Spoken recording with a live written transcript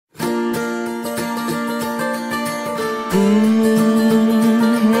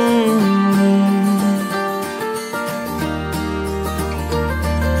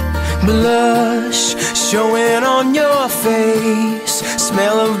your face,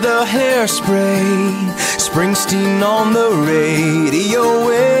 smell of the hairspray, Springsteen on the radio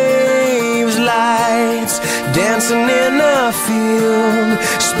waves, lights dancing in a field,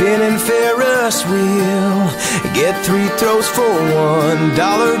 spinning Ferris wheel, get 3 throws for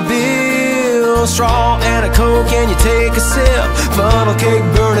 $1 bill, straw and a Coke and you take a sip, funnel cake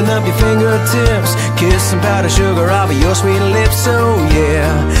burning up your fingertips, kiss some powdered sugar off of your sweet lips, oh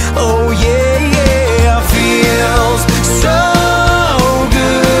yeah, oh yeah, yeah, feels so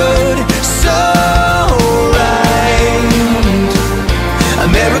good, so right,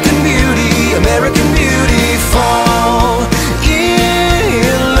 American beauty, American beauty, fall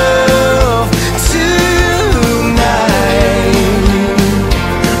in love tonight,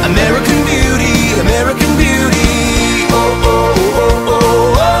 American beauty, American beauty, oh, oh, oh, oh,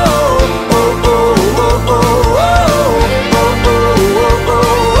 oh, oh, oh, oh, oh, oh,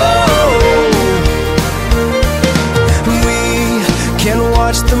 oh, oh. We can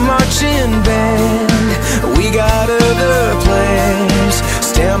watch the marching band, we got other plans,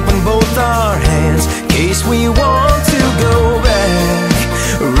 stamping both our hands, in case we want to go back,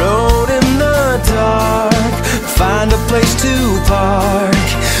 road in the dark, find a place to park,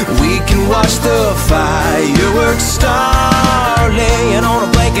 we can watch the fireworks start, laying on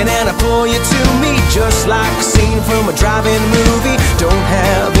a blanket and I pull you to me, just like a scene from a drive-in movie, don't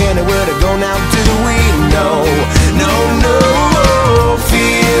have anywhere to go now, do we? No, no, no,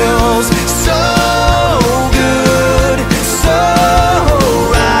 feels so good, so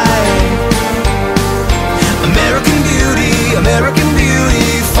right, American beauty, American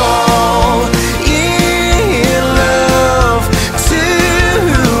beauty, fall in love tonight,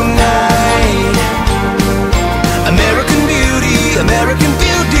 American beauty, American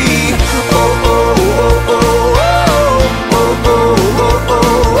beauty, oh, oh, oh, oh, oh, oh, oh, oh,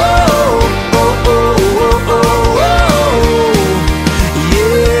 oh, oh, oh, oh,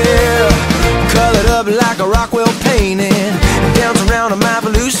 yeah, colored up like a Rockwell painting, dance around in my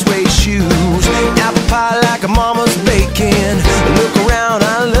blue suede shoes, apple pie like a mama's baking, look around,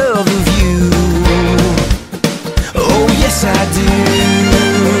 I love the view, oh yes I do,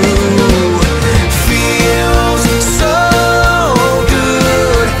 feels so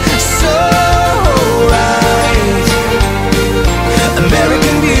good, so right,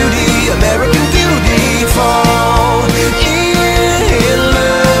 American beauty, American beauty, fall in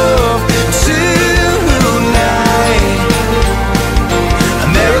love tonight,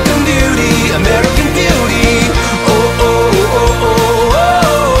 American beauty, American beauty, oh, oh, oh, oh,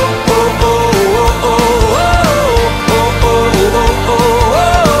 oh, oh, oh, oh, oh, oh,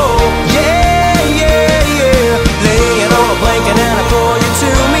 oh, yeah, yeah, yeah, laying on a blanket and I pull you to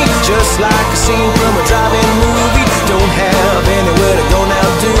me, just like a scene from a drive-in movie, don't have anywhere to go now,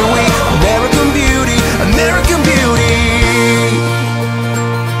 do we? American beauty, American beauty,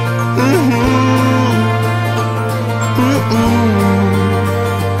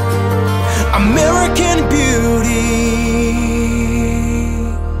 American beauty.